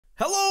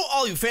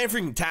all you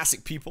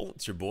fan-freaking-tastic people,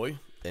 it's your boy,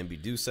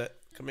 MB Doucet,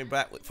 coming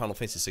back with Final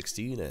Fantasy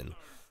 16, and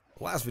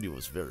the last video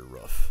was very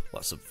rough.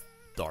 Lots of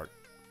dark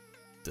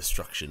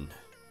destruction,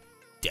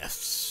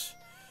 deaths.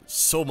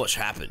 So much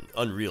happened.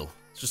 Unreal.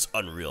 It's just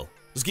unreal.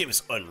 This game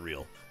is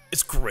unreal.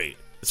 It's great.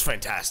 It's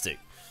fantastic.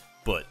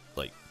 But,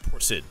 like, poor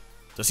Sid.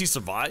 Does he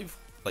survive?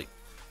 Like,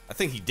 I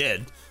think he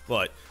did,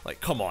 but, like,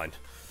 come on.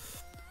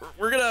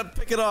 We're gonna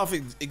pick it off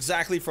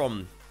exactly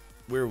from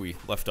where we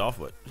left off,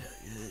 but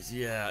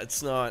yeah,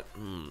 it's not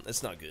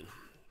good.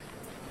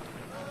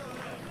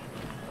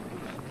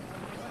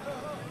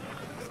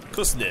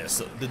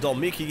 Kusnes, the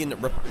Dalmatian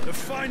the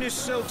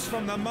finest silks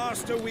from the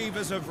master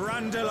weavers of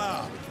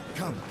Randalar.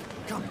 Come,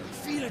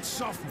 feel its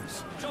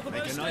softness. Chocobo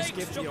Make a nice steaks,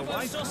 gift for your chocobo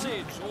wife.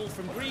 sausage, all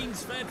from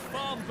greens-fed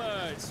farm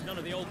birds. None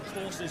of the old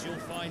courses you'll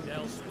find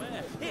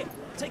elsewhere. Here,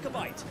 take a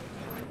bite.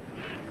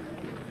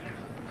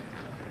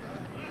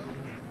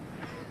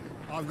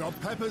 I've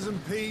got peppers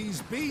and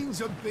peas,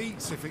 beans and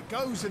beets. If it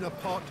goes in a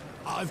pot,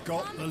 I've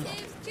got the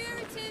lot.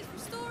 Curatives,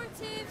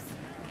 restoratives,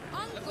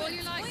 Look all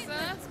you like,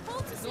 sir.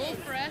 It's all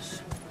fresh.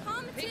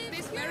 Picked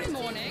this very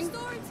morning.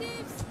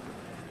 Restoratives,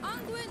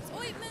 unguents,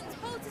 ointments,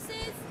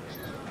 poultices,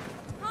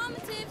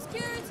 palmatives,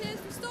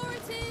 curatives,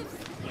 restoratives.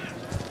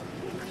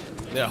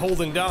 Yeah,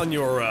 holding down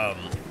your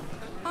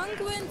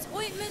Unguents,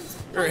 ointments,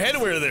 your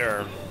headwear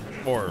there,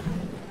 or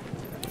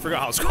I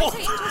forgot how it's called.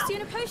 Take interest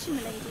in a potion,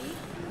 milady.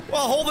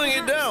 While holding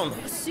it down.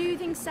 A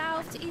soothing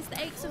salve to ease the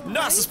aches of the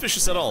Not throat.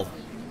 suspicious at all.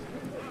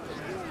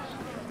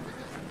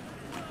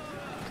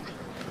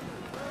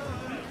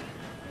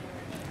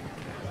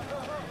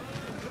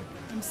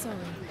 I'm sorry.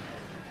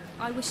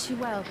 I wish you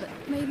well, but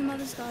may the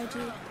mothers guide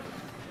you.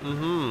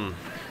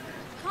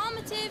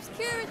 Palmatives,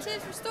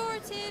 curatives,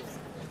 restoratives,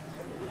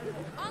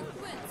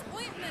 unguents,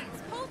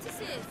 ointments,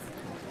 poultices.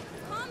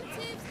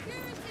 Palmatives,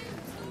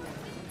 curatives,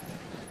 restoratives.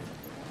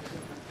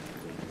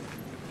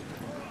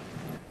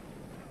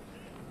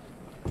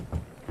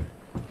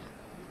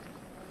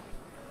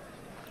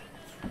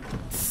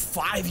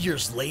 5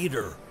 years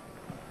later.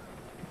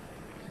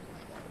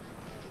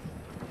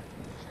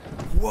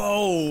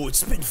 Whoa,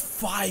 it's been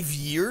 5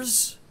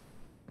 years?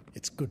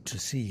 It's good to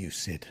see you,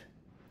 Sid.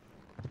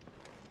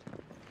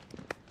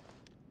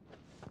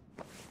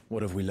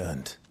 What have we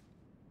learned?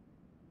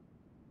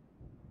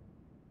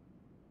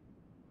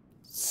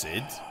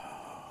 Sid?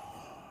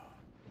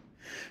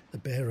 The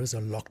bearers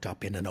are locked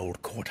up in an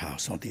old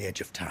courthouse on the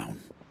edge of town.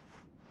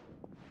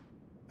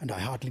 And I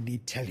hardly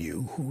need tell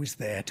you who is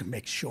there to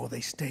make sure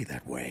they stay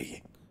that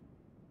way.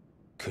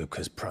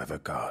 Kupka's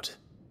private guard.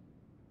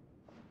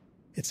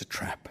 It's a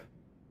trap.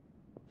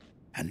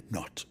 And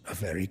not a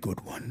very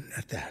good one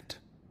at that.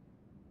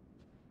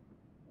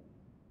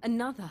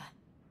 Another?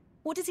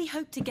 What does he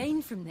hope to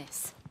gain from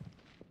this?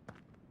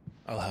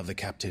 I'll have the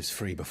captives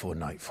free before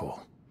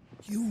nightfall.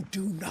 You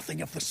do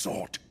nothing of the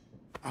sort.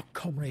 Our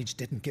comrades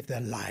didn't give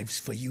their lives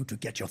for you to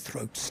get your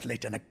throat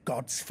slit in a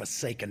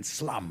god's-forsaken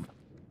slum.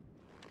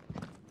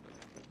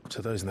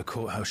 So those in the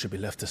courthouse should be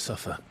left to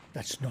suffer.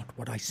 That's not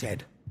what I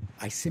said.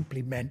 I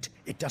simply meant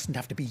it doesn't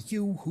have to be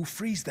you who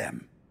frees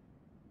them.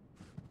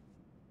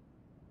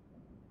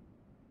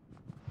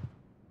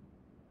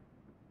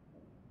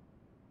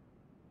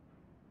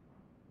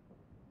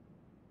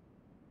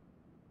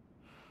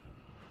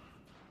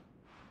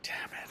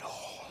 Damn it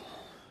all.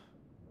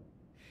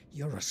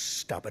 You're as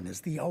stubborn as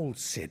the old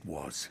Sid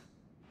was.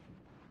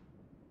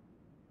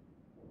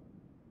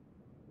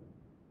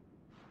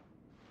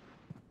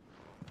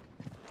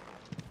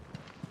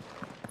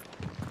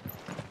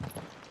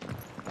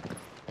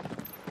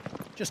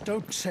 Just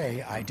don't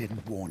say I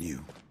didn't warn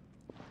you.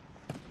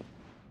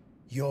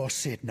 You're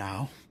Sid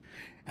now,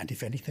 and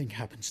if anything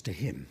happens to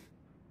him,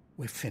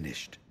 we're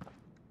finished.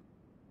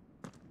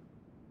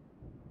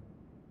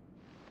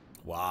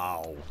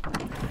 Wow.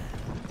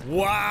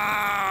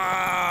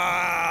 Wow!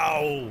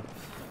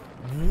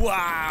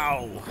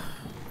 Wow!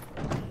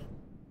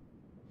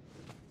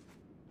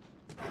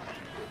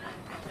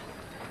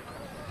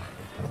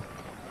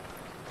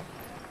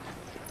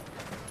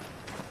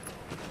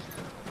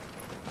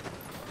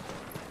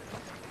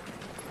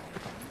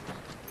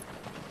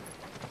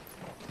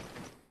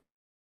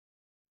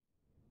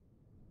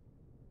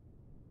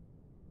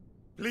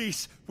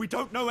 Please, we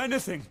don't know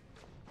anything.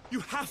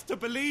 You have to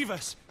believe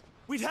us.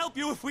 We'd help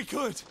you if we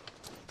could.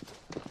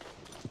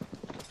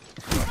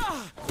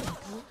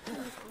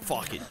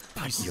 Fuck it.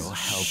 You're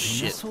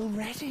helping us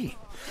already.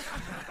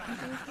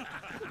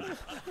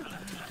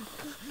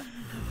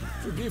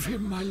 Forgive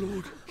him, my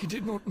lord. He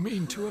did not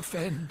mean to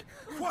offend.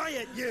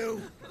 Quiet,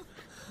 you!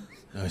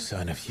 No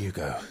sign of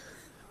Hugo.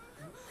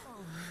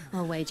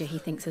 I'll wager he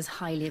thinks as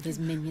highly of his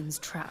minions'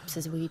 traps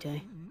as we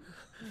do.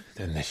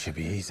 Then this should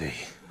be easy.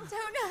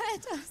 Don't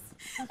hurt us.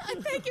 I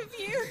beg of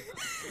you.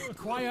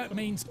 Quiet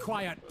means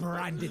quiet,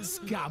 branded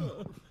scum.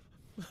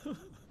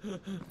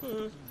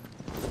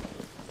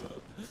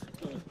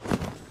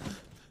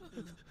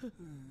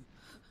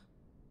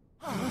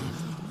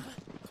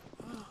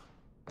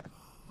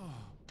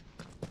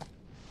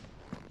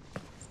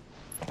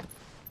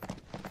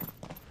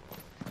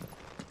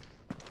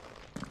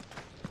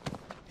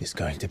 is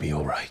going to be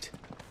all right.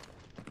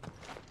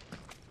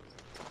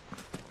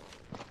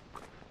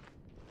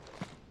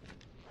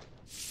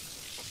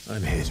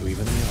 I'm here to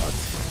even the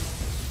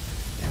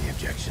odds. Any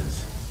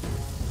objections?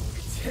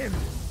 It's him,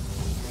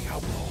 the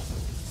outlaw.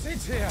 Sit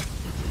here.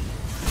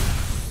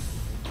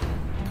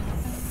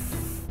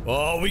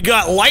 Oh, we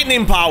got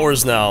lightning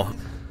powers now.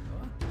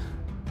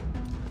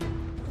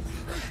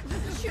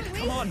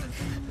 Come on.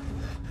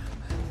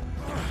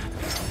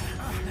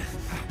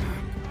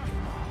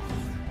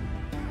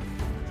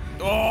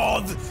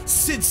 Oh, the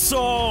Sid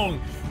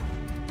song,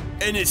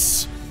 and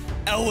it's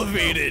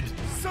elevated.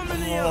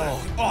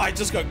 Oh, I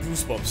just got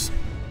goosebumps.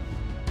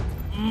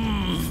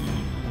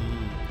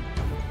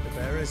 The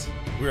bearers?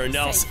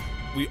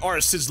 We are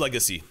Sid's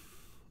legacy.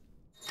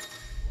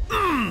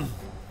 The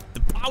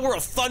power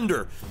of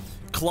thunder.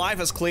 Clive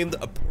has claimed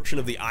a portion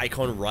of the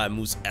icon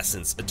Ramuh's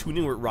essence.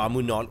 Attuning with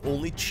Ramuh not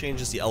only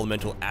changes the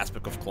elemental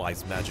aspect of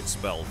Clive's magic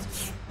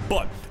spells,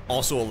 but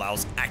also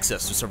allows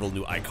access to several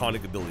new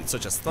iconic abilities,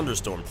 such as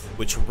Thunderstorm,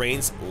 which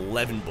rains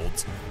Levin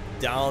bolts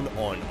down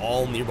on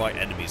all nearby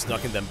enemies,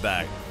 knocking them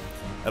back.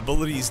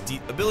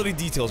 Ability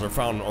details are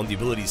found on the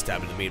Abilities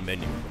tab in the main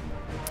menu.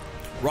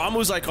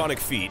 Ramuh's iconic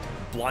feat,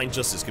 Blind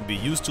Justice, can be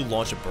used to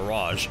launch a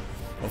barrage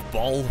of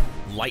ball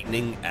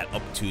lightning at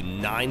up to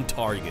 9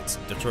 targets,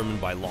 determined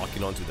by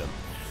locking onto them.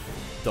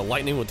 The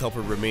lightning will help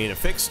it remain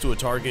affixed to a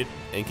target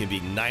and can be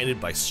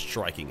ignited by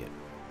striking it.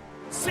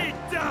 Sid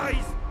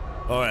dies!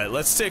 Alright,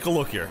 let's take a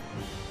look here.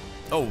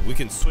 Oh, we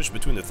can switch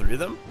between the 3 of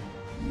them?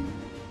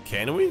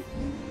 Can we?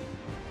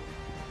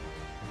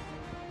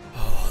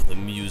 Oh, the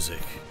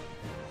music.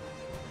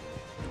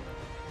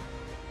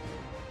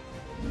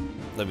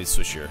 Let me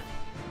switch here.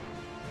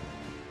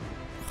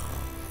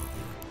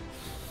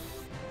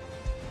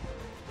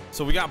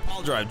 So we got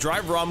Pile Drive.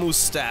 Drive Ramuh's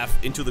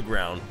staff into the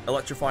ground,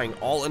 electrifying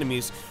all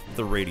enemies with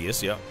a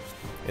radius, yeah.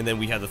 And then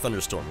we have the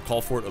Thunderstorm.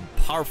 Call for a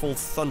powerful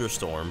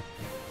thunderstorm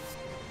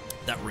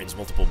that rains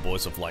multiple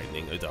bolts of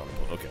lightning down the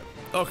boat. Okay.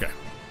 Okay.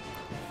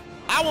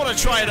 I want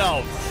to try it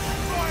out.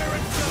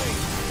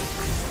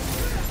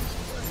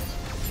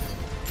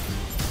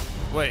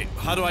 Wait,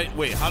 how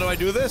do I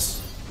do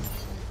this?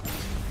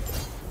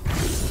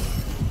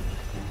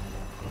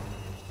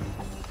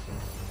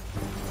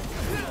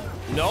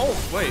 No?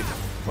 Wait.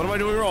 What am I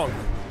doing wrong?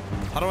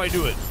 How do I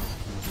do it?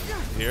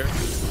 Here.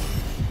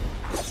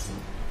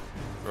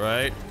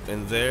 Right.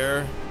 And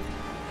there.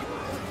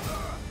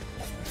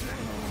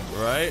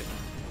 Right.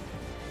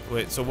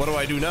 Wait, so what do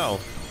I do now?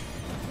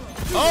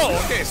 Oh,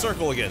 okay,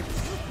 circle again.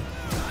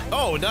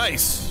 Oh,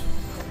 nice.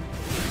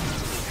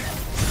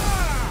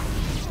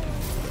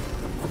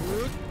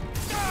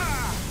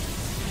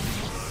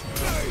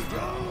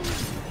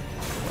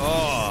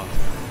 Oh.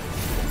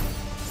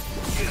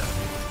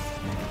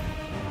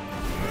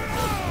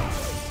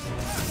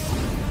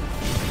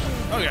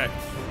 Okay,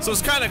 so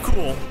it's kind of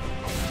cool.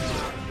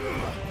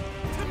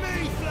 To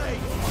me,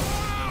 Flake!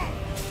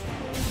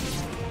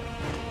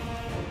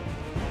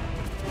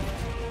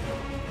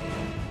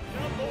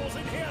 Outlaws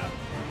in here.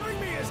 Bring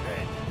me his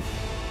head.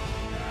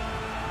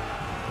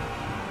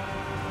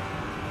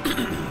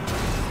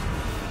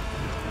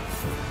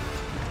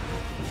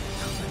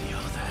 How many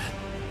are there?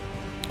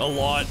 A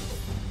lot.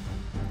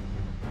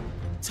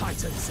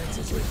 Titan sends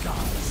his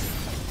regards.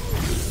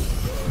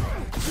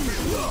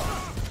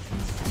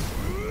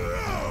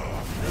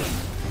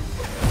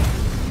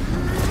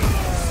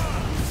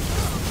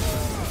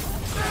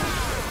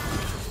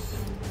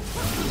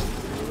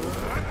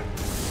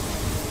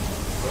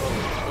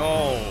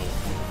 Oh.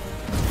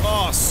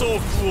 Oh, so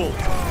cool.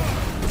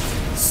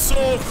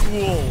 So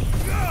cool.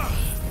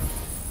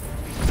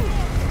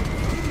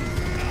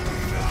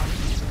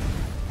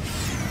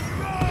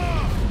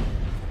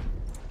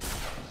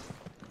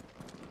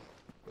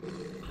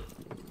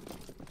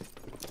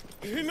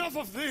 Enough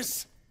of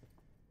this!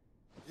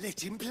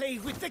 Let him play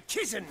with the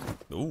kitten!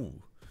 Ooh.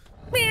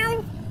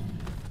 Meow.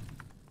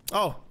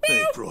 Oh.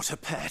 They brought a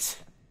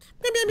pet.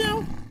 Meow, meow,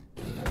 meow.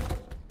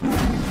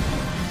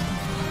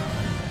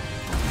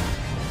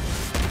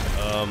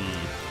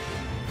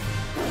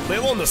 Lay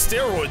low on the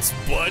steroids,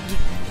 bud.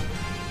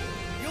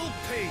 You'll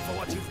pay for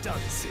what you've done,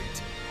 Sid.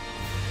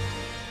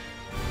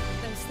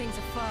 Those things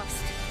are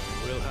fast.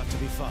 We'll have to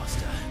be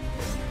faster.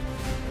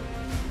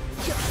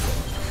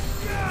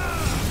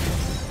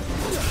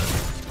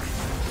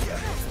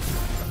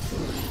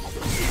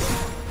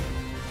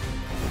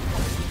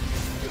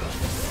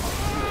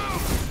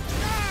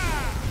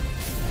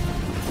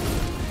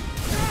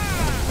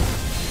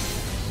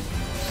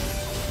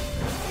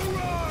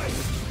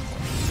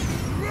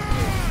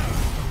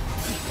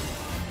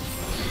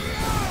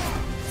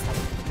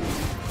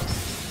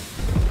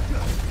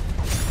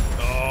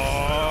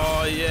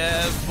 Oh,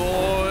 yes,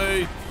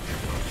 boy.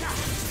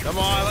 Come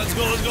on, let's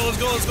go, let's go, let's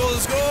go, let's go,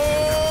 let's go.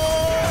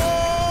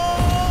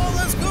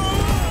 Let's go.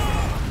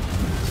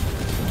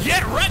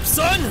 Get wrecked,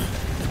 son.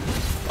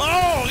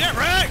 Oh, get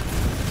wrecked.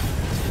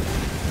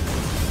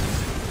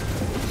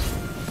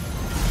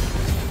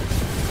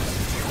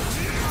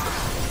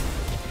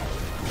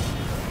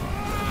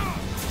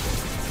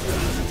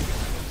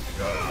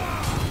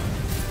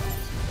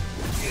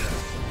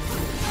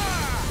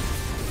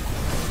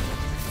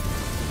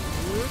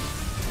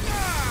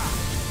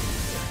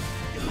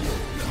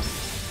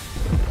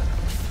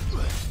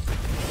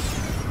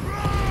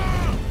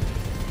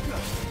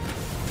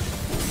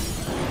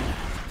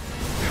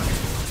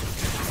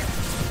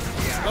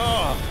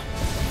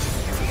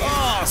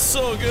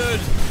 so good.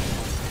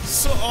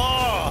 So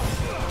oh,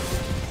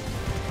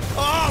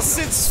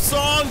 Sid's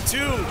song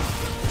too.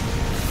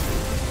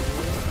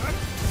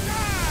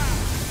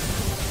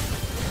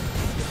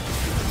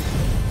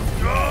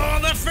 Oh,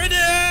 the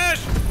finish!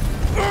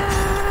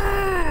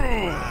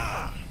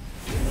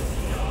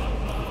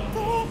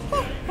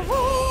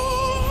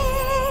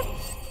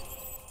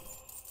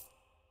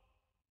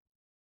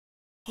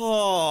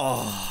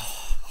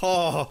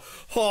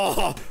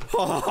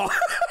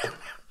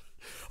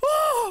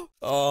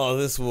 Oh,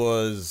 this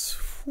was.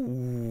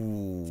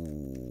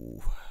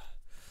 Ooh.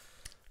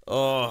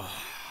 Oh.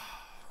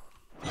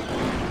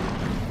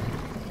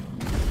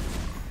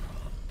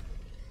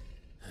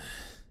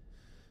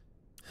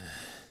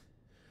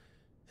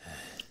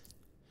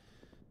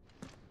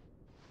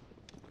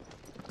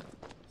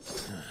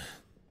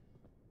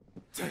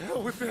 To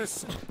hell with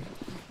this.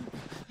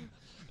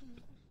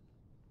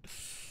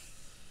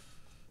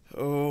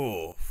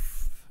 Oh.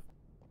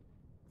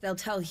 They'll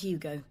tell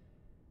Hugo.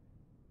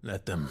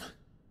 Let them.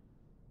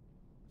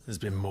 There's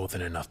been more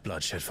than enough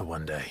bloodshed for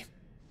one day.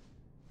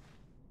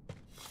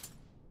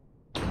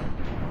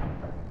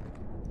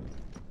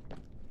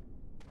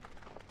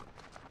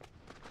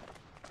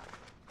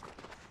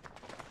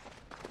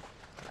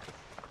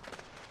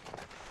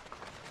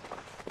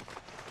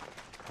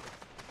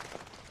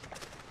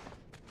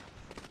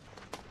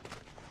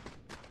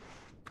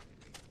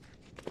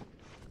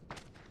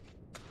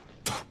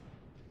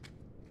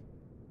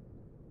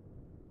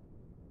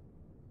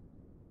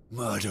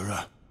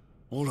 Murderer.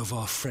 All of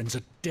our friends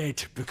are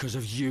dead because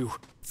of you.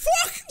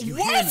 Fuck! You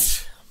what? hear me?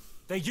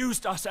 They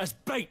used us as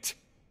bait.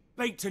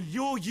 Bait to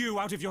lure you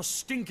out of your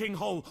stinking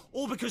hole,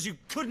 all because you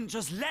couldn't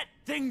just let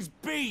things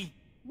be.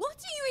 What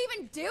are you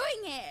even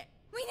doing here?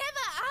 We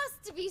never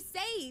asked to be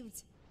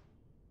saved.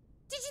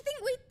 Did you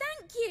think we'd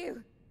thank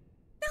you?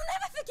 They'll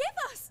never forgive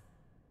us.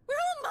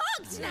 We're all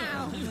marked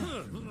now.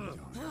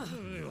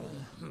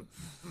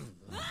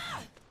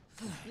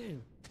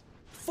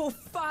 For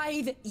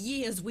 5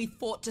 years we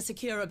fought to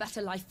secure a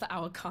better life for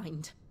our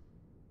kind.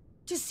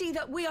 To see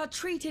that we are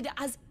treated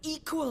as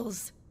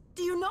equals.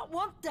 Do you not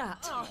want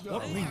that?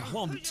 What we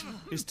want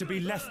is to be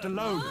left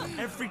alone.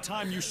 Every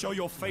time you show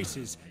your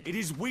faces, it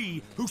is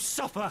we who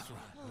suffer.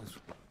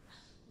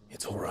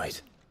 It's all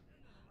right.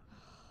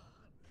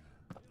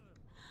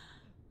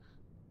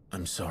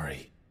 I'm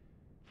sorry.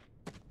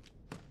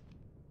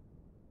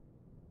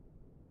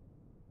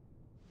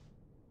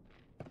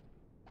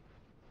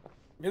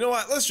 You know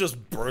what? Let's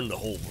just burn the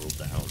whole world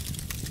down.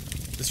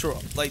 Destroy,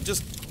 like,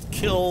 just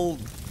kill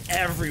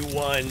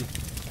everyone.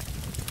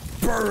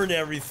 Burn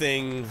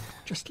everything.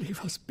 Just leave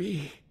us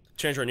be.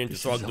 Change our name to This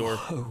is our Throgdor.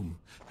 home,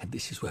 and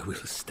this is where we'll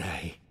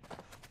stay.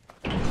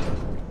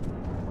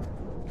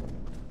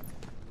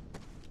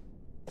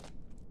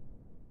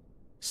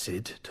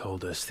 Sid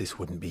told us this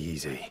wouldn't be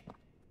easy.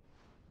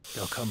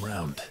 They'll come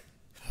round.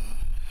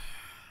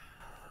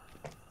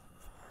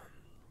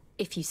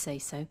 If you say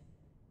so.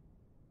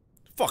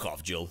 Fuck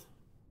off, Jill.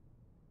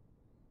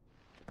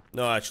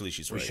 No, actually,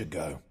 she's right. We should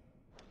go.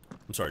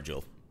 I'm sorry,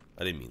 Jill.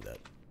 I didn't mean that.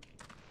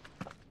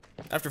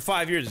 After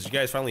 5 years, you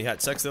guys finally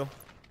had sex, though?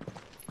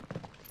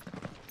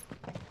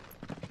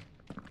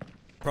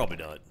 Probably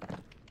not.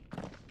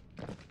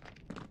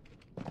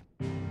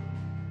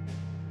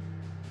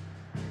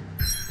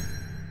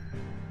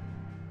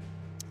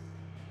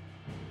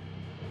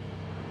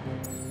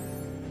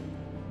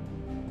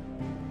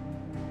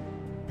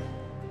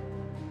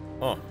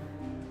 Oh.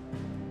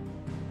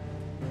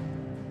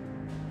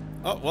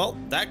 Oh, well,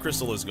 that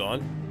crystal is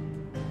gone.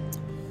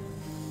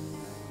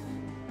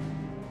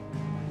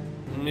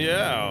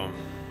 Yeah.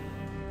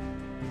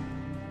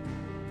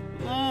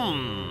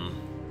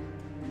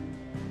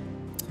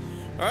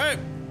 Alright.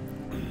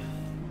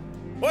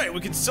 Wait, we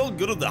can still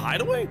go to the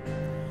hideaway?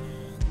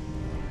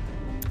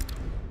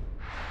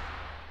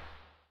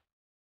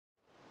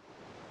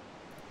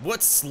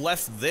 What's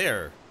left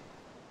there?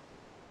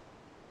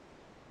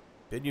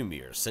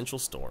 Bidumir, Central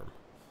Storm.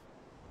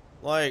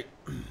 Like,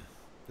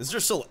 is there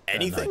still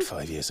anything? That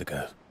night 5 years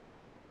ago,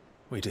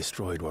 we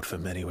destroyed what for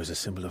many was a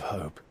symbol of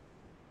hope.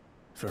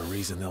 For a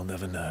reason they'll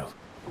never know.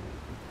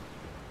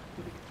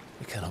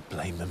 We cannot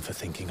blame them for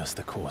thinking us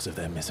the cause of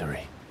their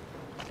misery.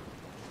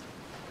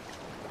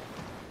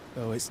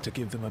 Though it's to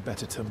give them a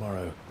better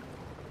tomorrow,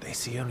 they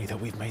see only that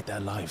we've made their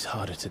lives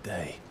harder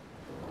today.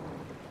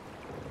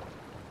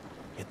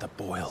 Yet the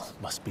boil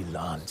must be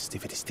lanced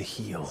if it is to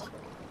heal.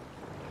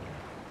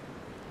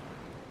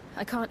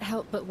 I can't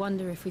help but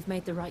wonder if we've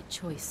made the right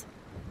choice.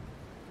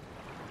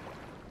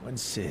 When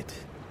Sid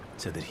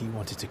said that he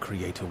wanted to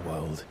create a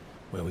world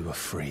where we were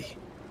free.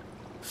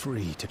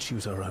 Free to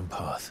choose our own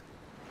path.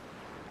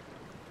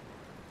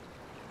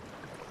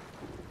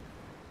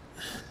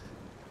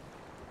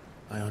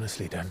 I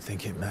honestly don't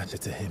think it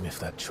mattered to him if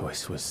that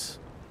choice was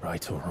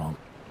right or wrong.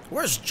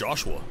 Where's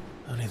Joshua?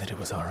 Only that it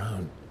was our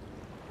own.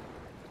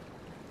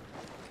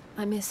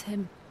 I miss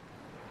him.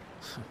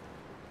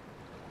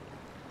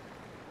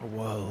 A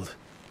world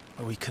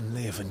where we can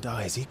live and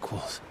die as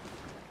equals.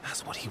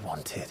 That's what he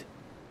wanted.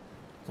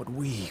 What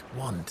we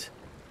want.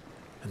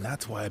 And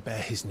that's why I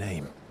bear his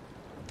name.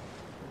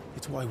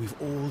 It's why we've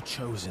all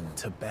chosen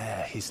to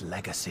bear his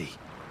legacy.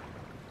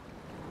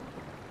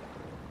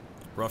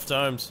 Rough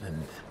times.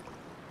 And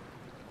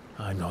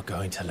I'm not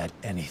going to let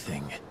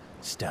anything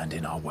stand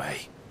in our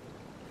way.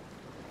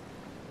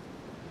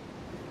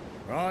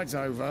 Rides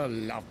over,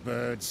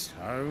 lovebirds,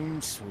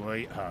 home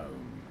sweet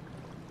home.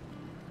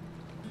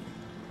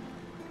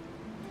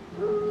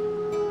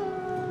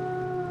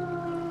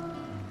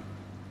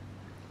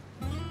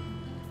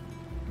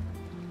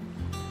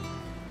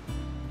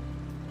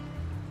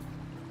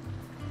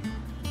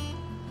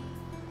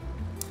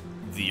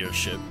 The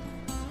airship.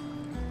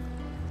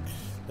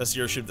 That's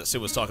the airship that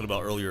Sid was talking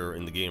about earlier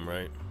in the game,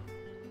 right?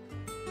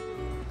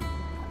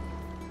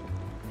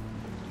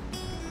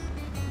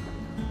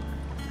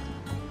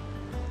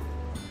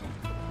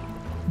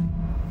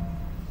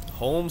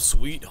 Home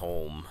sweet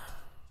home.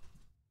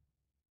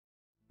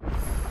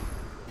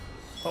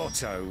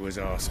 Otto was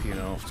asking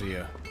after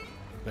you.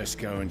 Let's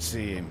go and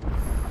see him.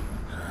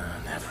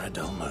 Never a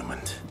dull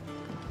moment.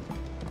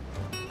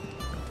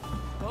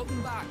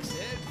 Welcome back,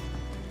 Sid.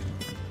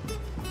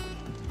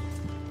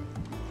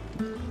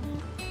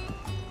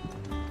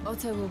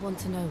 Otto will want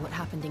to know what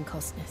happened in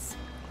Costness.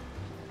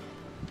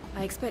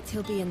 I expect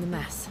he'll be in the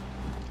mess.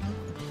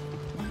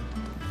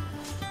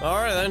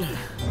 Alright then.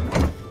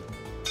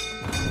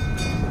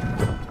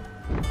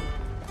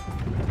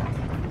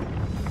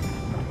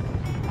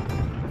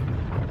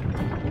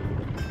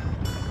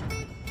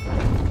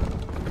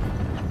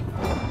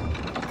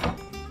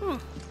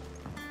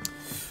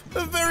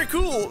 Very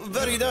cool,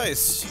 very nice.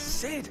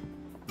 Sid.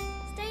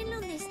 Staying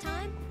long this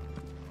time?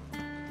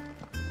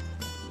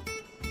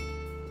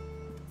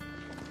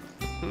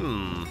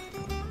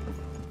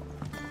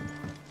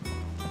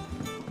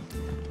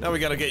 Now we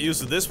gotta get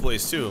used to this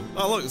place too.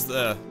 Oh look,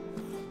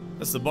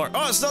 that's the bar.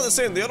 Oh, it's not the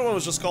same. The other one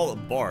was just called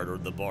a Bard or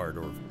the Bard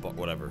or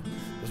whatever.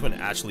 This one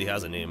actually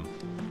has a name.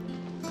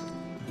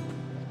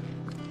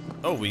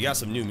 Oh, we got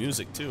some new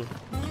music too.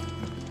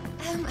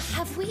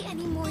 Have we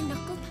any more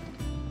knuckle?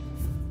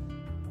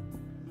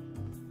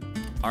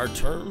 Our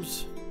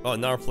terms? Oh,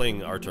 now we're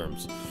playing our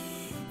terms.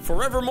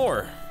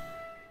 Forevermore.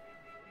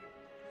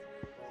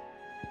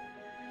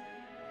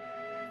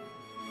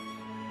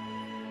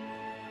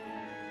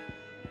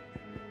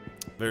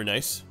 Very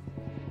nice.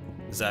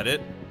 Is that it?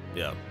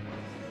 Yeah.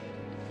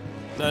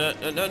 No.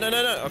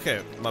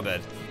 Okay, my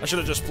bad. I should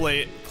have just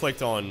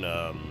clicked on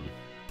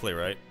play,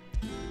 right?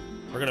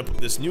 We're gonna put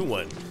this new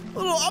one. A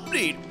little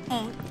update.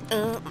 I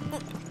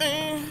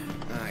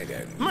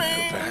don't know.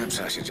 Perhaps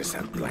I should just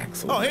have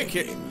Blackthorn. Oh, hey,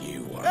 Karen.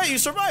 Hey, you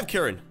survived,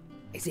 Karen.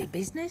 Is it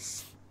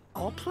business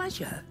or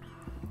pleasure?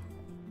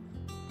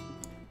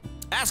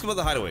 Ask about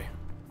the hideaway.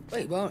 Well,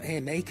 you won't hear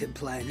me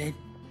complaining.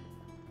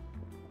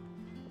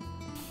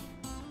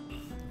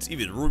 It's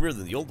even roomier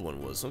than the old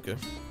one was. Okay.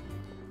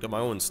 Got my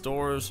own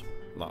stores,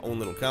 my own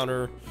little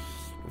counter.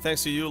 And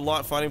thanks to you a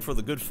lot fighting for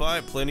the good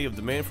fight, plenty of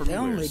demand for The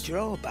only wares.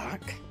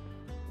 drawback.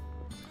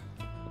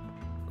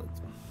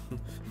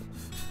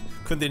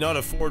 Could they not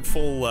afford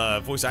full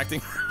voice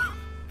acting?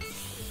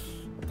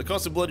 The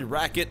constant bloody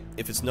racket,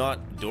 if it's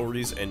not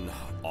Doherty's and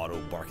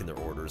Otto barking their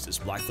orders, it's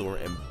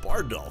Blackthorn and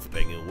Bardolph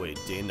banging away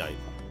day and night.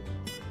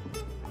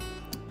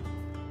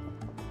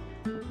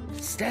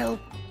 Still.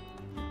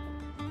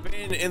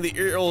 Pain in the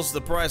ears,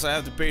 the price I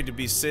have to pay to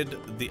be Sid,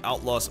 the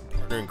outlaw's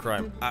partner in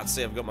crime. I'd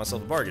say I've got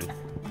myself a bargain.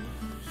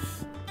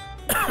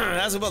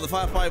 That's about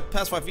the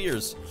past 5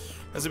 years.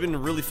 Has it been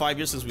really 5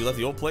 years since we left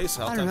the old place?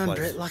 How I time remember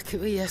flies. it like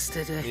it was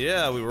yesterday.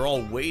 Yeah, we were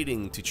all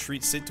waiting to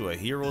treat Sid to a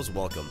hero's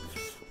welcome.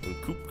 When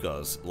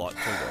Kupka's lot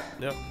turned up.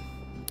 Yep.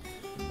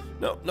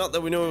 No, not that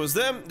we know it was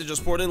them. They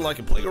just poured in like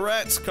a plague of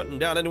rats, cutting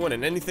down anyone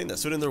and anything that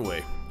stood in their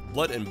way.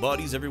 Blood and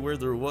bodies everywhere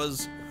there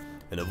was,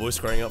 and a voice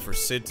crying out for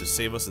Sid to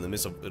save us in the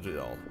midst of it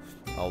all.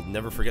 I'll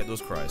never forget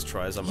those cries.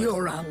 Try as I might.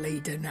 You're our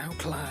leader now,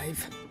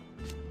 Clive.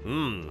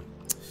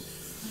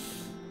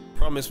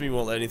 Promise me you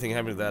won't let anything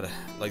happen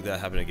like that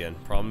happen again.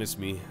 Promise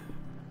me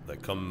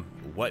that come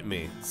what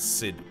may,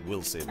 Sid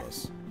will save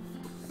us.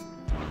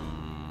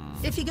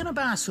 If you're gonna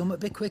buy something,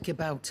 be quick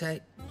about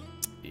it.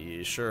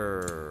 Yeah,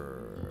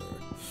 sure.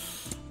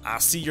 I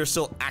see you're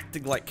still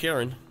acting like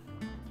Karen.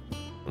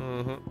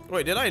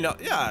 Wait, did I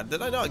not? Yeah,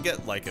 did I not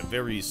get like a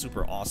very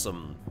super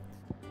awesome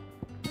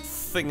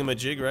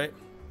thingamajig, right?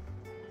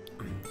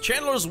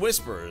 Chandler's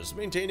Whispers.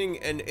 Maintaining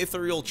an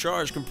ethereal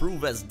charge can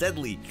prove as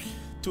deadly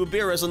to a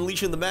bear as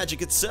unleashing the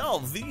magic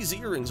itself. These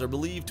earrings are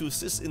believed to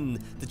assist in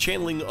the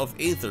channeling of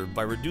aether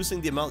by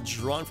reducing the amount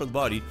drawn from the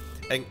body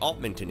and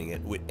augmenting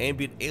it with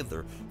ambient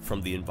aether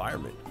from the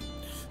environment.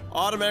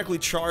 Automatically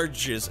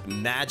charges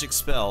magic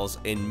spells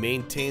and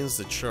maintains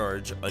the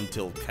charge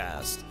until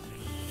cast.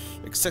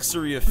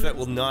 Accessory effect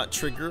will not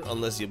trigger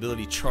unless the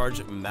ability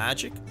charge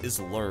magic is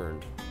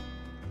learned.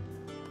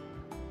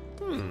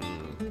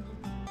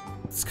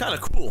 It's kind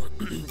of cool.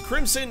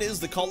 Crimson is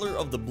the color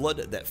of the blood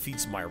that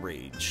feeds my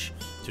rage.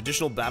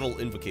 Traditional battle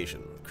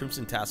invocation.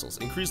 Crimson tassels.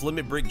 Increase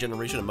limit break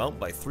generation amount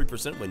by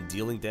 3% when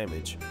dealing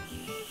damage.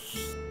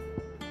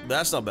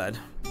 That's not bad.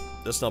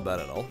 That's not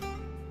bad at all.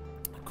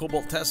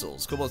 cobalt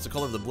tassels. Cobalt is the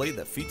color of the blade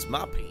that feeds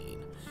my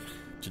pain.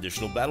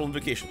 Traditional battle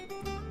invocation.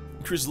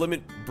 Increase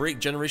limit break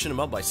generation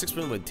amount by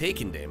 6% when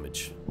taking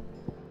damage.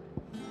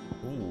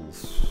 Ooh.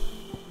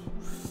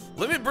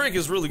 Limit break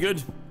is really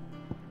good.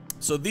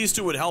 So these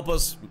two would help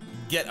us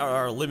get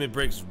our limit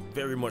breaks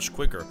very much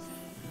quicker.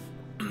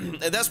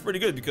 And that's pretty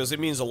good because it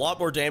means a lot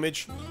more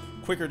damage,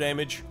 quicker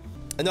damage,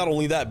 and not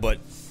only that, but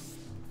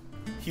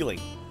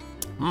healing.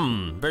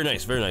 Very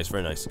nice, very nice,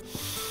 very nice.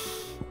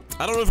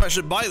 I don't know if I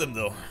should buy them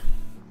though.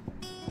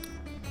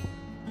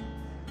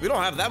 We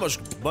don't have that much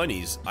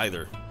monies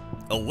either.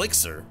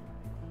 Elixir.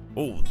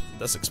 Oh,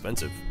 that's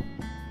expensive.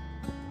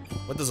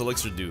 What does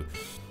elixir do?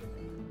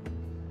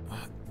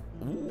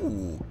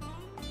 Ooh.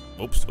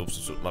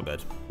 Oops, my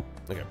bad.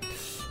 Okay.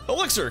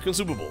 Elixir,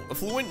 consumable.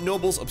 Affluent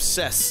nobles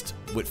obsessed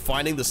with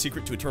finding the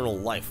secret to eternal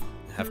life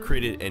have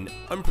created an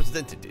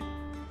unprecedented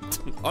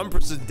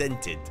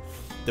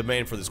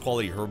demand for this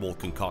quality herbal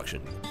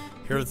concoction.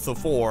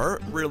 Heretofore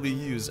rarely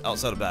used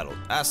outside of battle.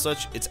 As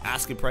such, its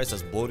asking price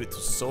has bloated to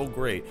so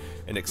great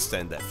an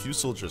extent that few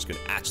soldiers can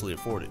actually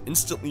afford it.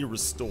 Instantly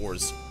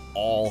restores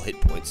all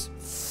hit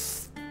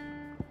points.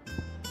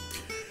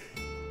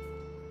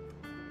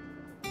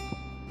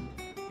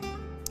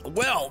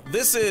 Well,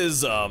 this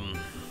is okay,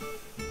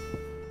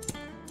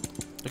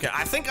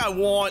 I think I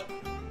want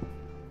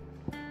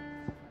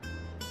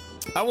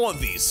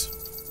these.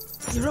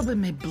 You're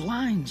rubbing me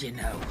blind, you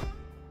know.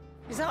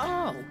 Is that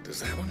all? Does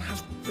that one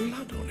have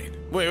blood on it?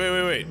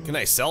 Wait. Can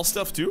I sell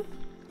stuff too?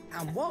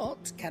 And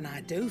what can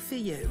I do for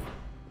you?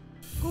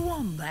 Go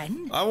on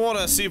then. I want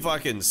to see if I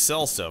can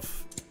sell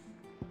stuff.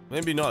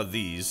 Maybe not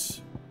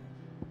these.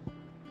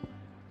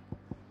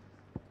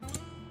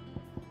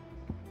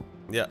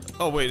 Yeah.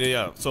 Oh wait,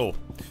 yeah. So,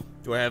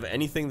 do I have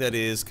anything that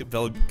is could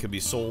be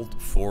sold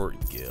for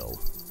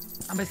Gil?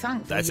 I'll be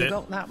thankful you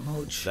got that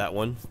much. That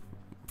one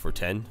for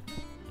 10.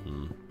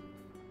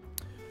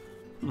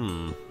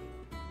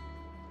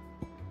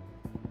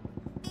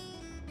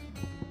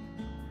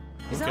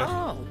 Is that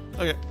all?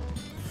 Okay.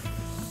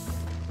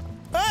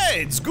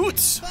 Hey, it's good.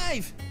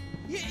 Clive,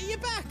 you're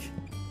back.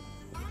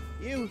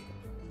 You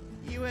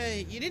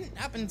didn't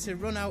happen to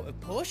run out of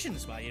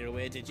potions while you're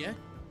away, did you?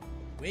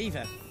 We've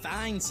a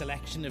fine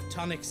selection of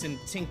tonics and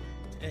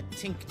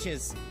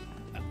tinctures.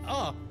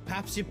 Oh,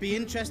 perhaps you'd be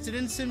interested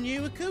in some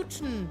new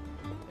accoutrement.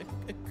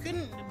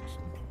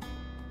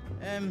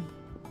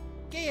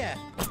 Gear.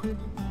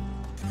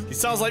 He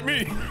sounds like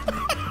me.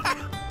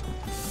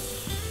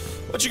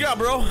 What you got,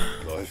 bro?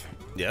 Clive.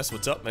 Yes,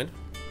 what's up, man?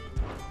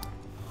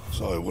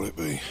 So, what'd it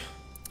be?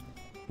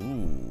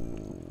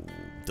 Ooh,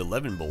 the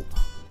 11 bolt.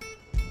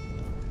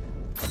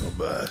 Not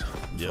bad.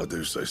 Yep. I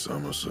do say so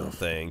myself.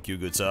 Thank you,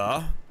 good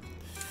sir.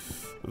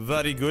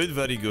 Very good,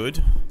 very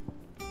good.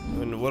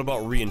 And what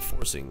about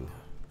reinforcing?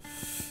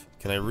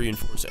 Can I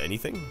reinforce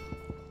anything?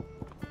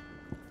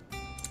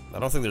 I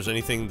don't think there's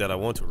anything that I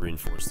want to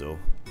reinforce, though.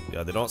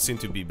 Yeah, they don't seem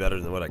to be better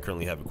than what I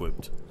currently have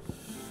equipped.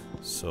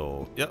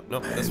 So, yep, no,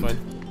 that's fine.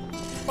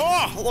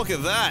 Oh, look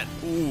at that!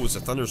 Ooh, it's a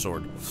thunder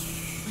sword.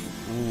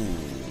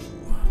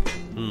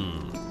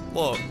 Ooh.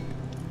 Well,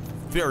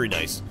 very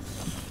nice.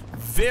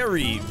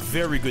 Very,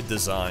 very good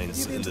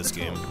designs in this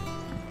game.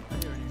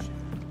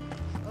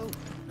 Oh,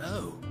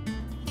 no.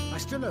 I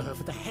still owe her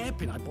for the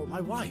hairpin I bought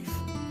my wife.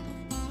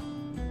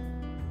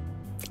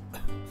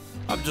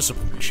 I'm just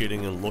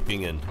appreciating and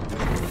looking and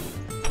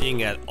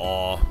being at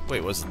awe.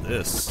 Wait, what's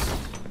this?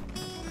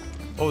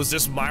 Oh, is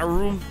this my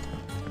room?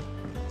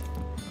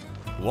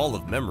 Wall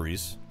of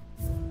memories.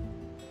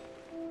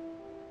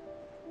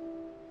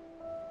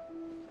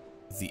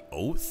 The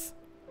Oath?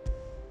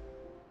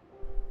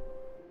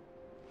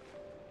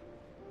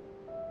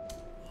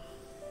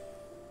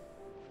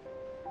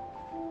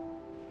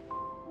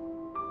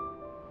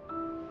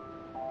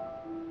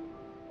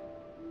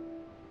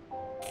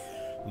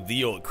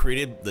 The Oath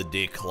created the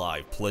day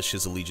Clive pledged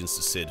his allegiance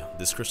to Cid.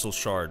 This crystal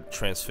shard,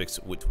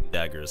 transfixed with twin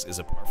daggers, is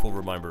a powerful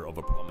reminder of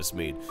a promise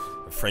made,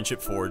 a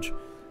friendship forged,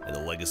 and a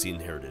legacy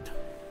inherited.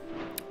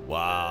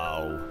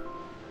 Wow.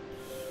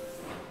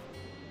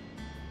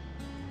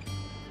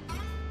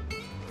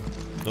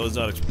 I was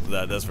not expecting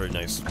that. That's very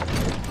nice.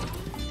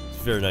 It's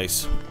very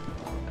nice.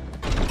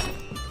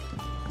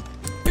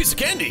 Piece of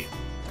candy!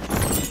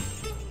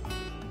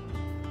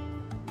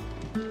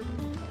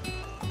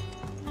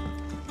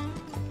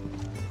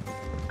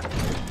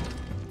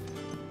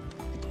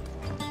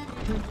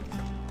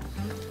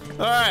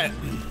 Alright.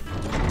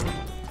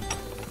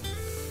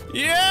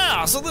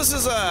 Yeah, so this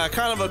is a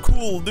kind of a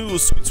cool new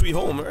Sweet Sweet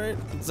Home, right?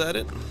 Is that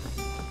it?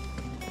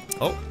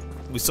 Oh,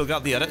 we still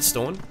got the edit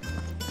stone.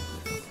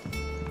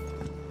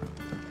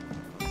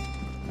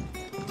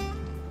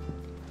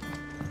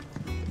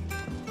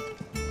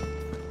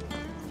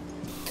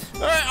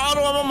 Alright,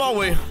 Otto, I'm on my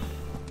way.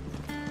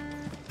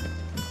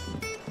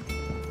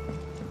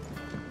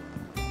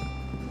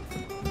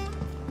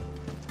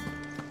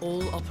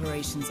 All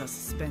operations are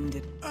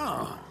suspended.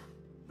 Ah,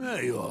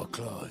 there you are,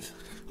 Clive.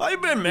 How you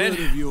been, man?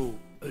 Word of your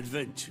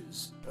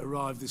adventures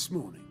arrived this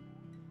morning.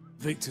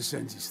 Victor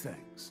sends his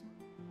thanks.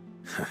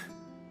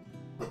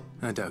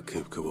 I doubt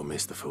Kupka will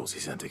miss the fools he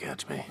sent to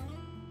catch me.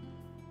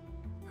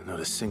 And not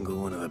a single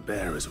one of the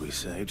bearers we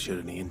saved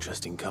showed any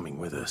interest in coming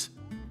with us.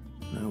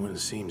 No one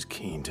seems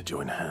keen to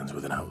join hands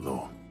with an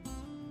outlaw.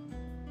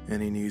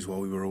 Any news while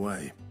we were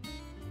away?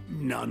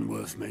 None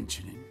worth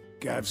mentioning.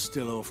 Gav's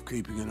still off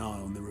keeping an eye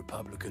on the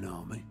Republican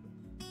army.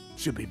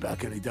 Should be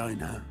back any day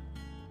now.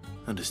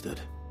 Understood.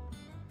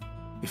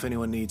 If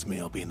anyone needs me,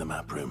 I'll be in the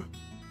map room.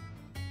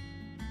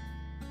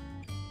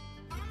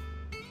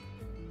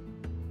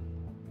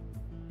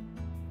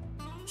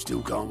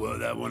 Still can't work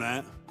that one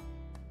out.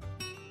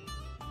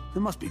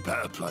 There must be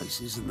better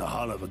places than the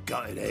hull of a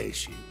gutted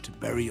airship to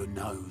bury your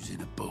nose in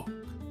a book.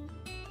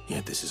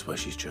 Yet this is where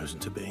she's chosen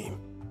to be.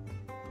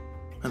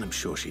 And I'm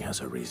sure she has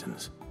her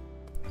reasons.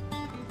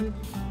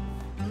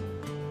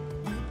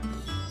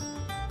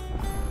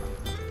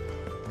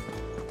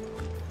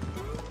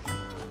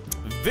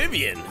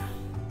 Vivian!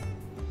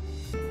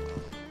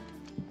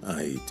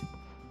 I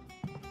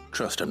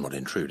trust I'm not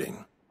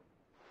intruding.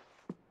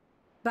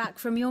 Back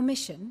from your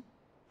mission?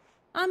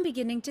 I'm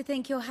beginning to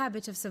think your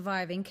habit of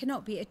surviving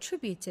cannot be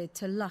attributed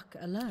to luck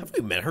alone. Have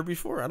we met her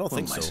before? I don't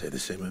think so. I might say the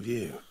same of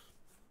you.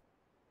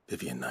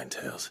 Vivian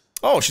Ninetails.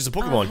 Oh, she's a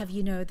Pokemon. I'll have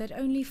you know that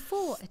only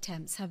 4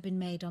 attempts have been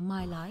made on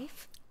my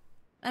life,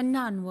 and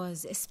none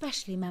was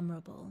especially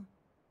memorable.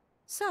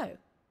 So,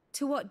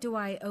 to what do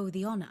I owe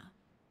the honor?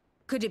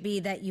 Could it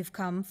be that you've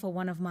come for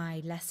one of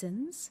my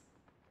lessons?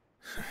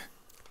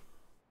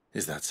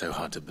 Is that so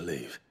hard to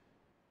believe?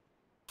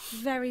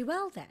 Very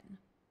well then.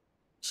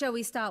 Shall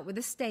we start with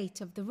the state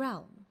of the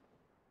realm?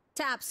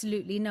 To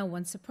absolutely no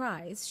one's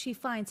surprise, she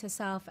finds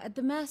herself at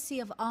the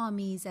mercy of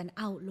armies and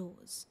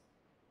outlaws.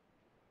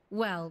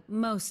 Well,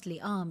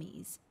 mostly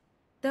armies.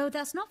 Though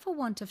that's not for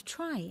want of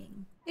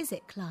trying, is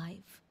it,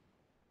 Clive?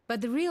 But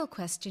the real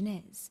question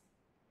is,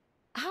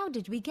 how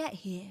did we get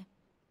here?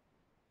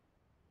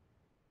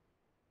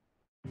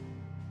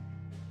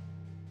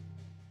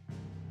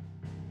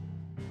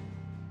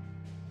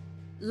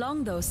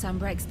 Long though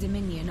Sambrek's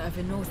dominion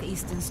over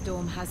northeastern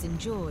Storm has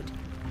endured,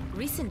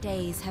 recent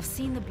days have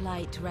seen the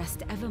Blight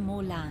wrest ever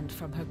more land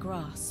from her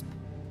grasp.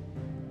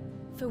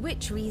 For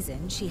which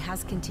reason she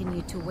has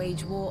continued to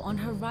wage war on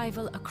her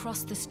rival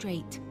across the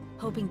strait,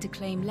 hoping to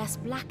claim less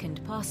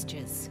blackened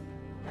pastures.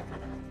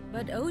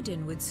 But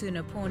Odin would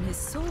sooner pawn his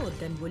sword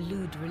than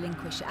Waloed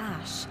relinquish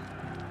Ash.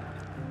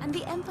 And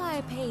the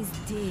Empire pays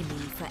dearly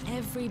for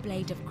every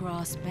blade of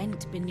grass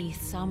bent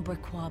beneath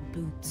Sambrequois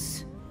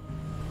boots.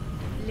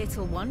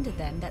 Little wonder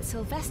then that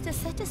Sylvester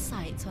set his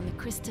sights on the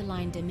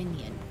crystalline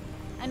dominion,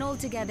 an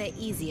altogether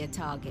easier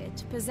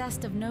target,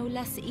 possessed of no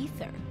less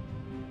ether.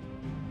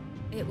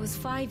 It was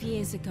 5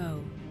 years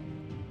ago,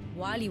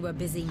 while you were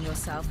busying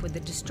yourself with the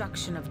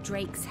destruction of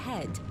Drake's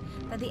head,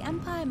 that the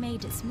Empire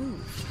made its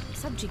move,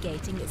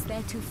 subjugating its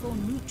theretofore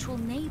neutral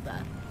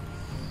neighbor.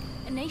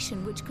 A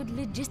nation which could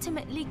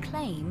legitimately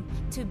claim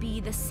to be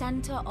the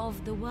center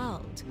of the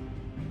world.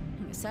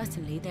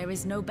 Certainly there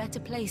is no better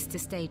place to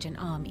stage an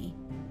army.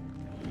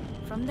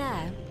 From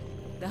there,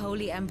 the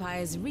Holy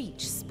Empire's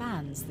reach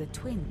spans the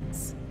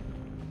Twins.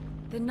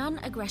 The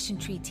non-aggression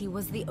treaty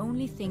was the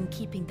only thing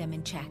keeping them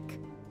in check.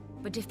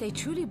 But if they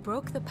truly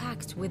broke the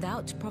pact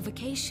without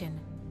provocation,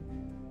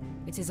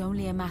 it is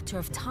only a matter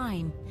of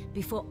time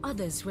before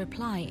others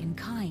reply in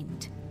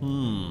kind.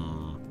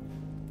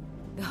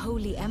 The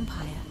Holy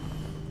Empire,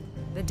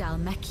 the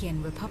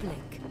Dhalmekian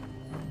Republic,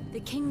 the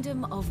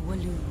Kingdom of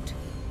Waloed,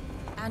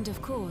 and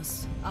of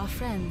course, our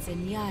friends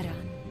in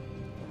Yaran.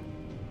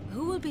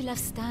 Who will be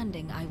left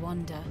standing, I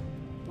wonder,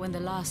 when the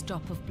last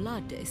drop of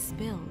blood is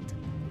spilled?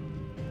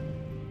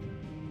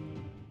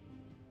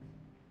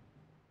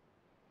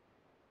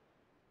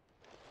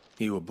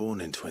 You were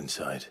born in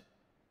Twinside.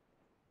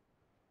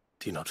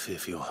 Do you not fear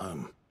for your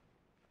home?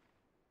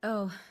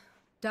 Oh,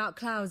 dark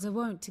clouds are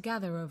wont to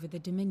gather over the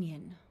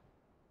Dominion.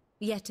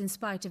 Yet in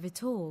spite of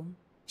it all,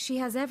 she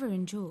has ever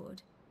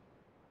endured.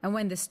 And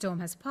when the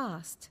storm has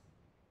passed,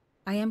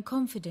 I am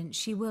confident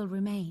she will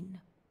remain.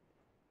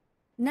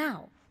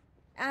 Now,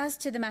 as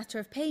to the matter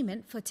of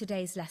payment for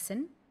today's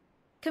lesson,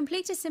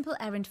 complete a simple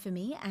errand for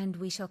me and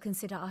we shall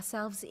consider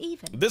ourselves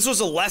even. This was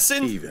a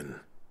lesson? Even.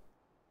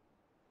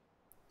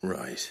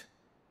 Right.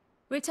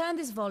 Return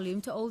this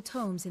volume to old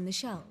tomes in the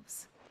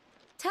shelves.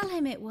 Tell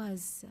him it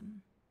was,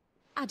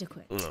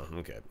 adequate. Oh,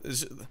 okay.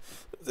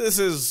 This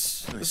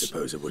is... I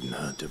suppose it wouldn't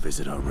hurt to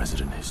visit our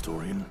resident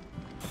historian.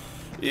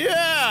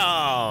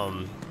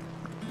 Yeah!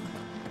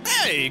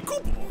 Hey,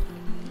 Kupo!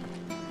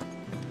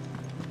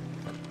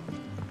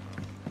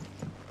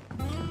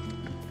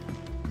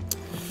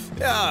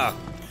 Yeah,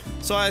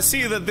 so I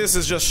see that this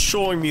is just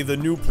showing me the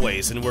new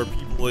place and where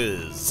people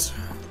is.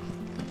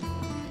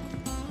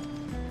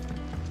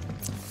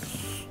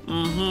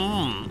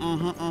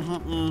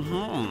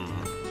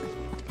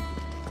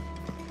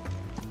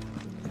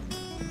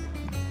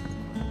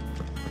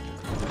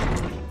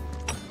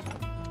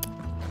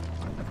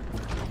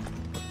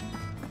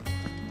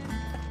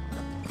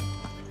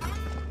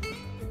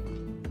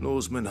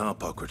 Norseman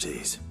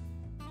Harpocrates.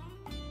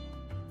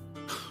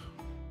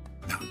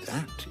 Now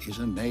that is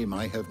a name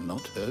I have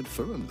not heard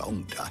for a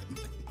long time.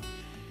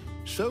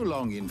 So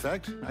long, in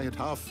fact, I had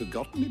half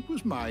forgotten it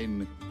was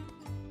mine.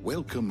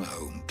 Welcome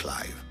home,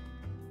 Clive.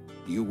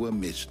 You were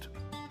missed,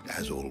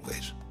 as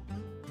always.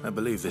 I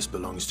believe this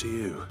belongs to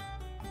you.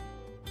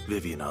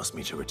 Vivian asked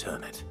me to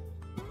return it.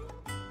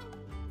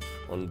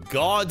 On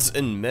Gods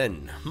and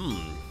Men.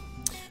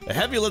 A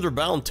heavy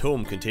leather-bound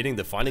tome containing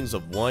the findings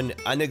of one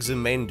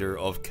Anaximander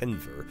of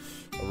Kenver,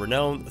 a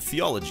renowned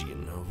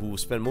theologian who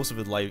spent most of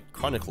his life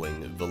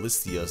chronicling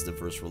Valistia's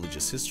diverse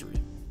religious history.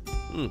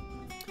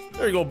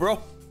 There you go, bro.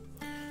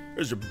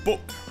 There's your book.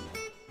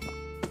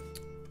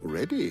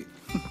 Ready?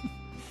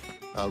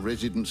 Our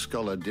resident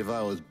scholar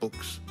devours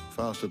books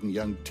faster than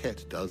young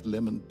Tet does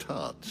lemon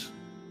tarts.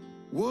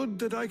 Would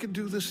that I could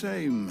do the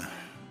same,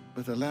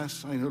 but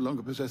alas, I no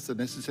longer possess the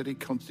necessary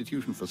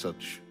constitution for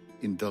such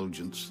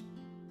indulgence,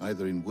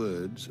 either in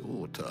words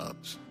or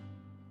tarts.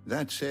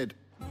 That said,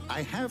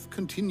 I have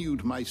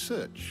continued my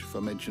search for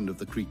mention of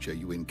the creature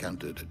you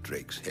encountered at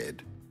Drake's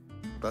Head,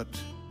 but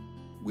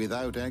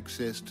without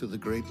access to the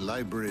great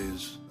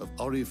libraries of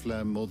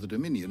Oriflamme or the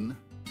Dominion,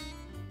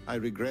 I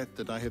regret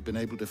that I have been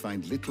able to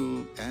find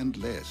little and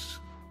less.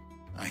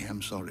 I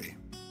am sorry.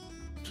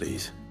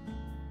 Please,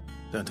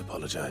 don't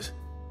apologize.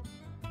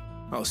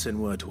 I'll send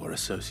word to our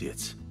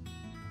associates.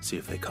 See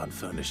if they can't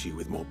furnish you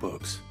with more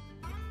books.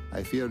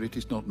 I fear it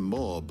is not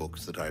more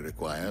books that I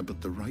require, but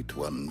the right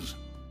ones.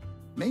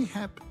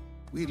 Mayhap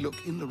we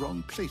look in the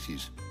wrong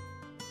places.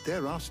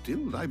 There are still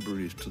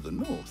libraries to the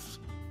north.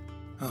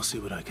 I'll see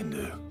what I can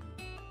do.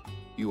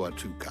 You are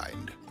too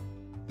kind.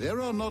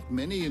 There are not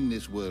many in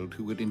this world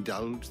who would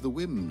indulge the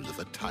whims of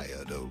a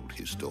tired old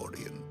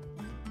historian.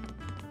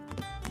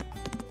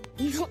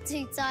 Not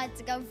too tired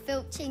to go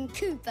filching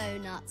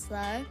Kupo nuts,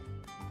 though.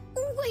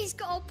 Always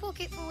got a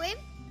pocket for him.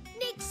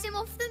 Nicks him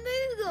off the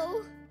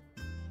Moogle.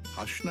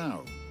 Hush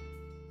now.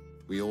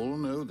 We all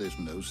know there's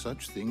no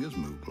such thing as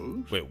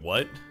Moogles. Wait,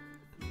 what?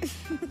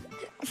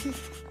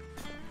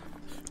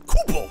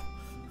 Kupo!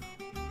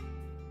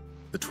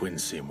 The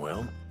twins seem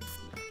well.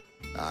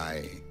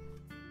 Aye.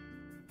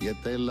 Yet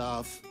they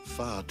laugh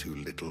far too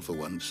little for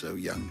one so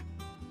young.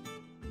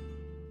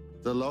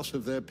 The loss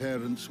of their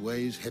parents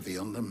weighs heavy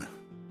on them,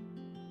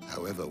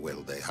 however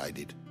well they hide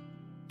it.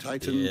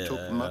 Titan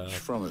took much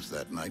from us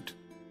that night.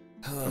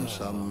 From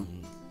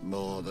some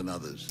more than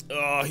others.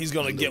 Oh, he's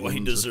gonna get what he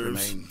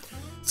deserves.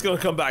 It's gonna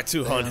come back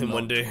to haunt him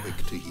one day. Quick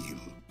to heal.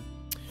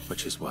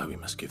 Which is why we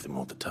must give them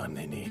all the time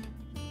they need.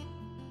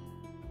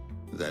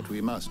 That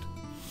we must.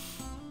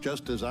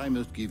 Just as I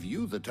must give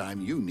you the time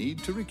you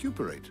need to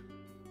recuperate.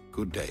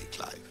 Good day,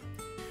 Clive.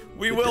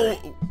 We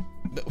will...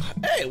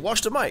 Hey,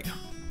 watch the mic.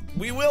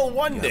 We will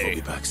one day. We'll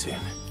be back soon.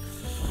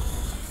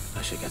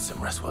 I should get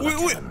some rest while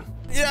I can.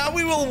 Yeah,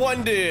 we will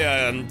one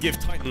day give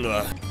Titan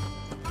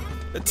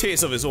a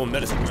taste of his own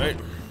medicine, right?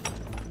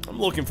 I'm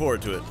looking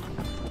forward to it.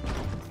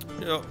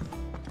 Yeah.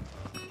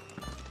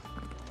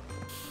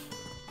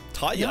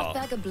 Taya. Knock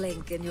back a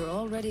blink and you're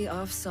already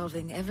off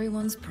solving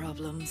everyone's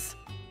problems.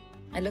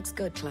 It looks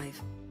good,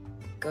 Clive.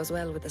 Goes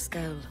well with the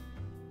scowl.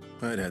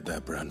 I'd had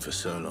that brand for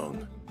so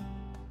long.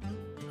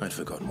 I'd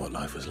forgotten what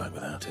life was like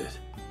without it.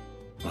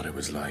 What it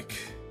was like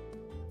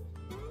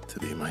to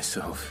be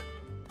myself.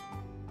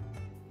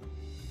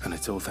 And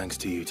it's all thanks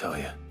to you,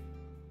 Taya.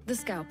 The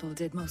scalpel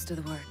did most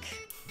of the work.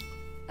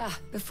 Ah,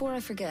 before I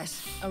forget,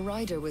 a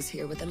rider was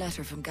here with a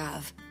letter from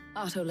Gav.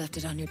 Otto left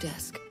it on your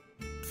desk.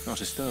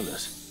 Otto stole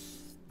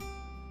us.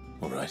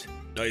 All right.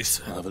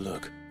 Nice. I'll have a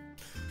look.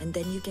 And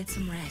then you get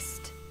some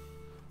rest.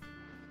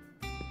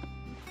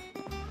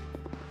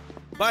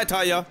 Bye,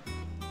 Taya.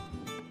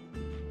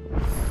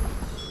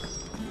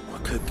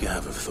 What could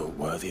Gav have thought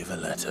worthy of a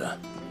letter?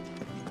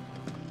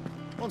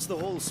 Once the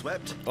hall's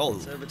swept,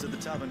 it's over to the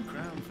Tavern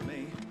Crown for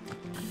me.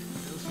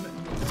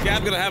 Is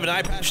Gav gonna have an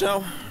eye patch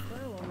now?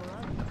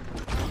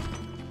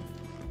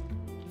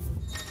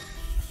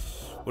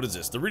 What is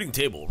this? The reading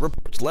table.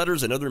 Reports,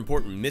 letters, and other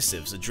important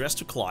missives addressed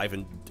to Clive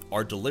and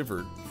are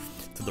delivered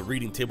to the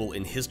reading table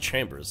in his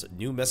chambers.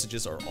 New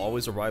messages are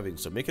always arriving,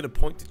 so make it a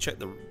point to check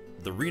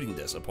the reading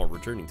desk upon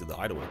returning to the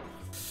hideaway.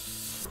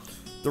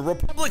 The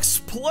Republic's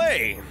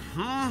play.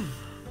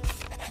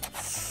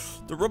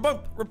 The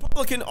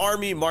Republican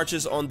army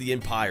marches on the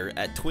Empire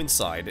at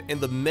Twinside, and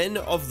the men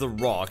of the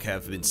Rock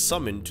have been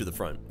summoned to the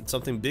front.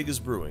 Something big is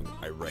brewing,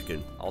 I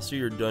reckon. I'll see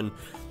you're done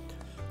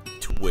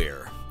to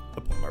where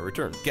upon my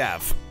return.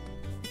 Gav.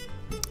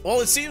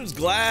 Well, it seems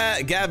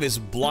Gav is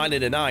blind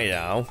in an eye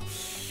now.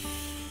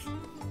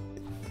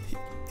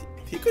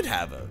 He could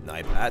have an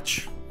eye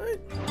patch, right?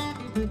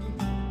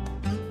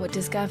 What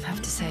does Gav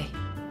have to say?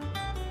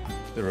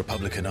 The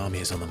Republican army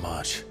is on the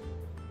march,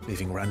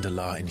 leaving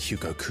Randalar in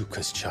Hugo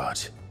Kupka's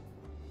charge.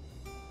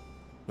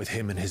 With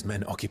him and his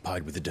men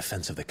occupied with the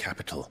defense of the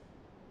capital,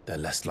 they're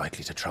less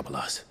likely to trouble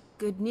us.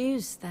 Good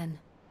news, then.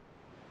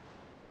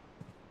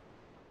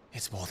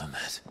 It's more than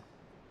that.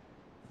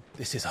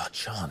 This is our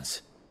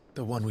chance.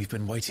 The one we've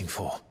been waiting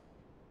for.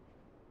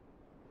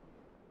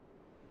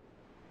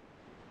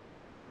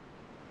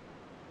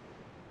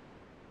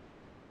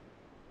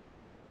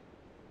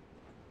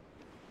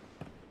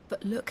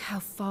 But look how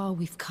far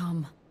we've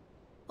come.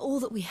 All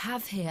that we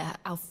have here,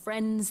 our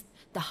friends,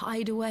 the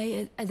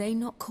hideaway, are they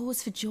not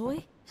cause for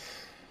joy?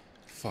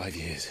 5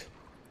 years.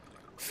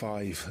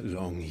 5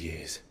 long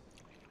years.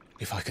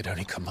 If I could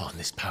only command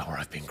this power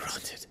I've been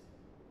granted,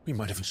 we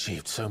might have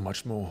achieved so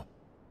much more.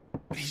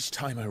 But each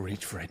time I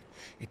reach for it,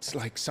 it's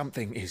like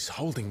something is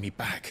holding me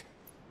back.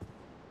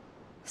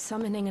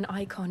 Summoning an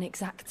icon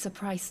exacts a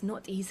price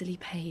not easily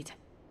paid.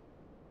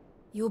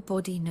 Your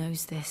body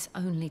knows this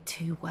only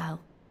too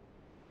well.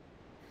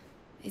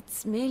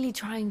 It's merely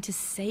trying to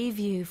save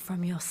you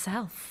from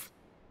yourself.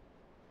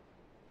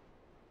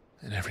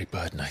 And every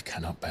burden I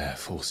cannot bear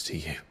falls to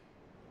you.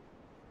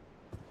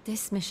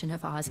 This mission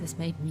of ours has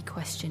made me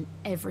question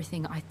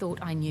everything I thought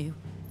I knew.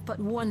 But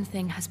one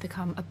thing has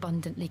become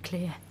abundantly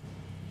clear.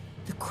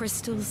 The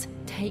crystals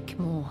take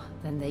more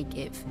than they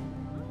give.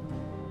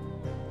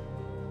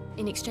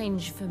 In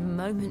exchange for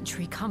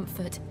momentary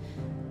comfort,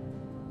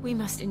 we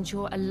must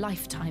endure a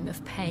lifetime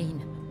of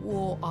pain,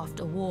 war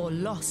after war,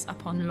 loss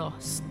upon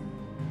loss.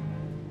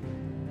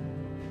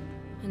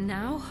 And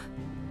now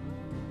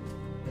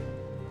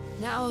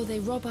they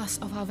rob us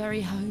of our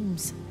very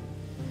homes,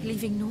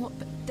 leaving naught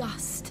but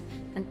dust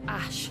and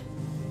ash.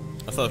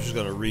 I thought she was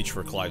gonna reach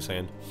for Clive's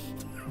hand.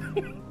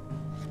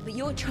 But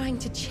you're trying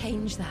to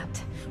change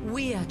that.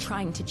 We're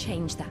trying to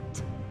change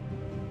that.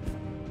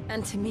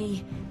 And to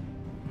me,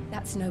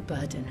 that's no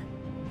burden.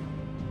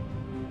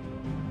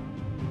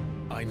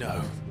 I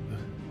know,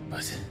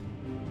 but...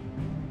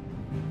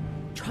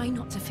 Try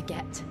not to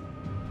forget.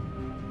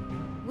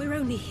 We're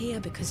only here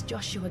because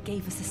Joshua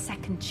gave us a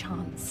second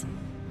chance.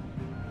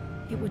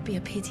 It would be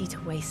a pity to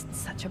waste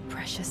such a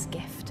precious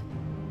gift.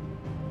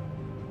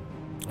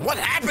 What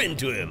happened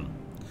to him?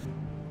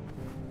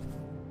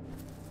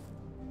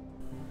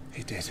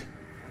 He did.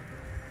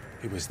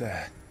 He was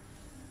there.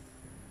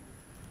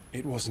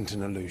 It wasn't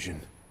an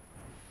illusion.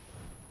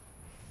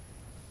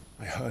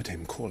 I heard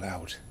him call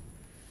out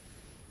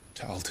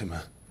to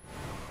Ultima.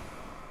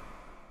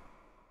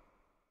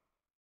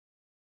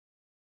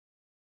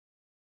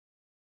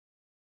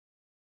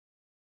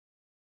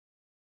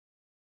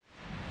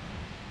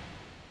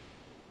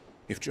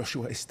 If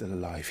Joshua is still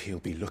alive, he'll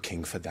be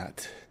looking for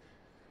that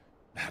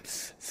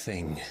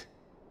thing.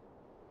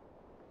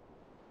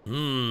 Do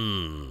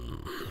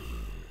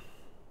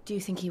you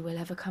think he will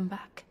ever come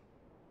back?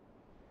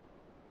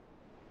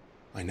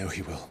 I know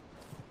he will.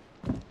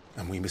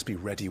 And we must be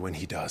ready when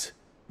he does.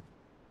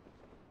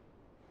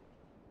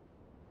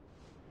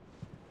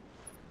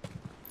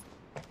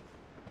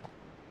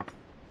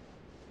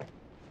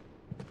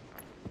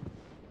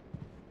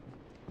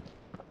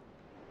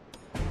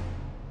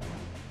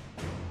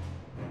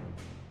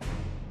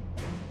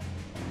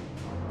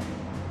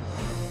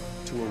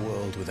 To a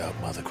world without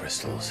mother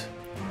crystals.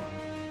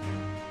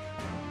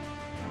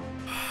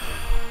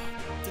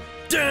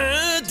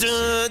 Da,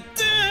 da,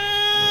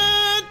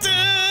 da,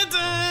 da,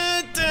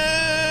 da, da.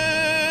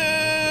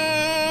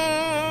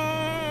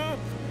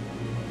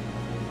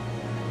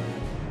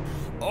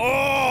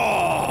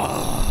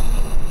 Oh!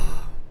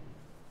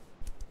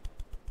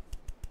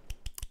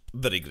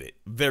 Very great.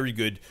 Very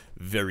good.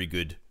 Very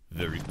good.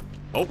 Very good.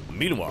 Oh,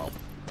 meanwhile.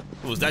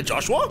 Was that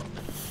Joshua?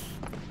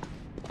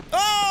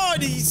 Oh,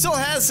 and he still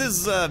has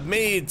his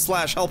maid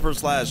slash helper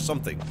slash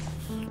something.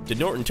 The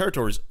Norton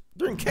territories.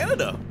 They're in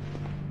Canada.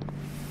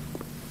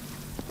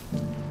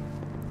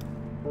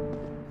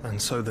 And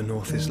so the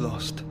North is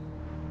lost.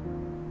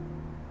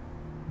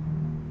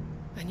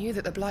 I knew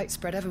that the Blight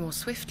spread ever more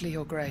swiftly,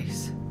 Your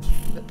Grace.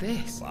 But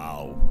this...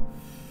 Wow.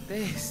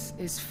 This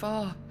is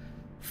far,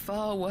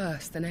 far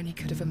worse than any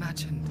could have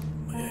imagined.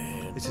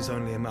 Man. It is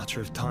only a matter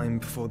of time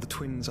before the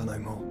twins are no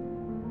more.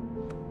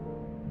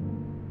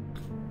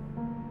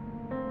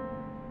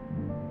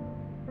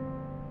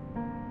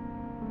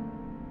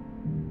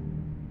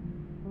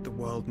 The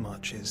world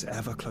marches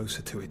ever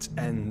closer to its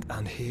end,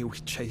 and here we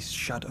chase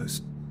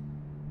shadows.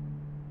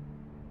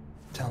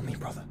 Tell me,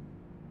 brother,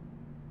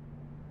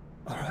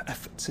 are our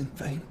efforts in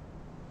vain?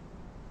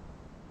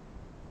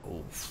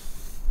 Oh,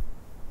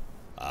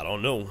 I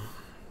don't know.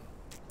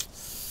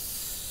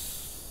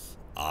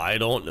 I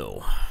don't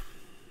know.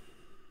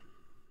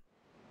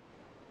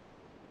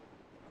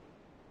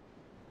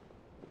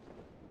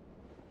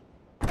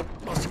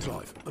 Master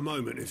Clive, a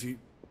moment, if you...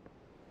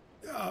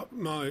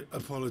 my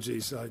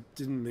apologies, I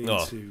didn't mean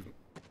to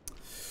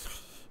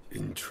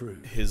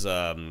intrude. His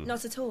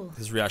Not at all.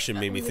 His reaction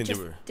made me think they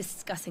were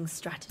discussing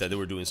strategy. that they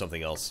were doing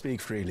something else.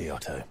 Speak freely,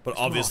 Otto. But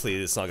obviously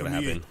it's not gonna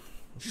happen.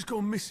 She's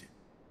gone missing.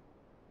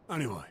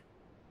 Anyway,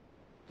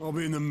 I'll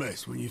be in the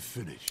mess when you've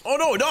finished. Oh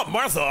no, not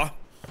Martha!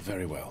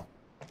 Very well.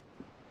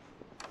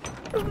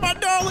 Where's my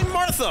darling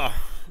Martha?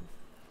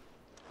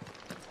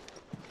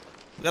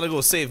 Gotta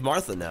go save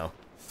Martha now.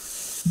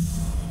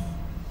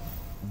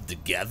 The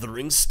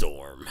Gathering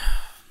Storm.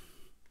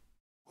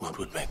 What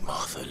would make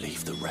Martha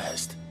leave the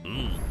rest?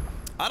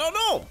 I don't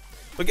know.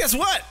 But guess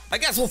what? I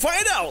guess we'll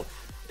find out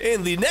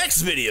in the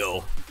next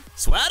video.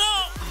 Swat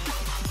up!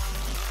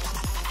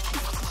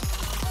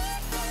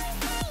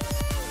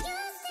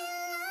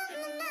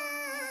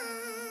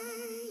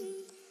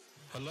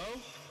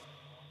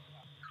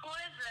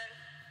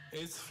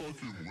 It's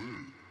fucking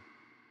weird.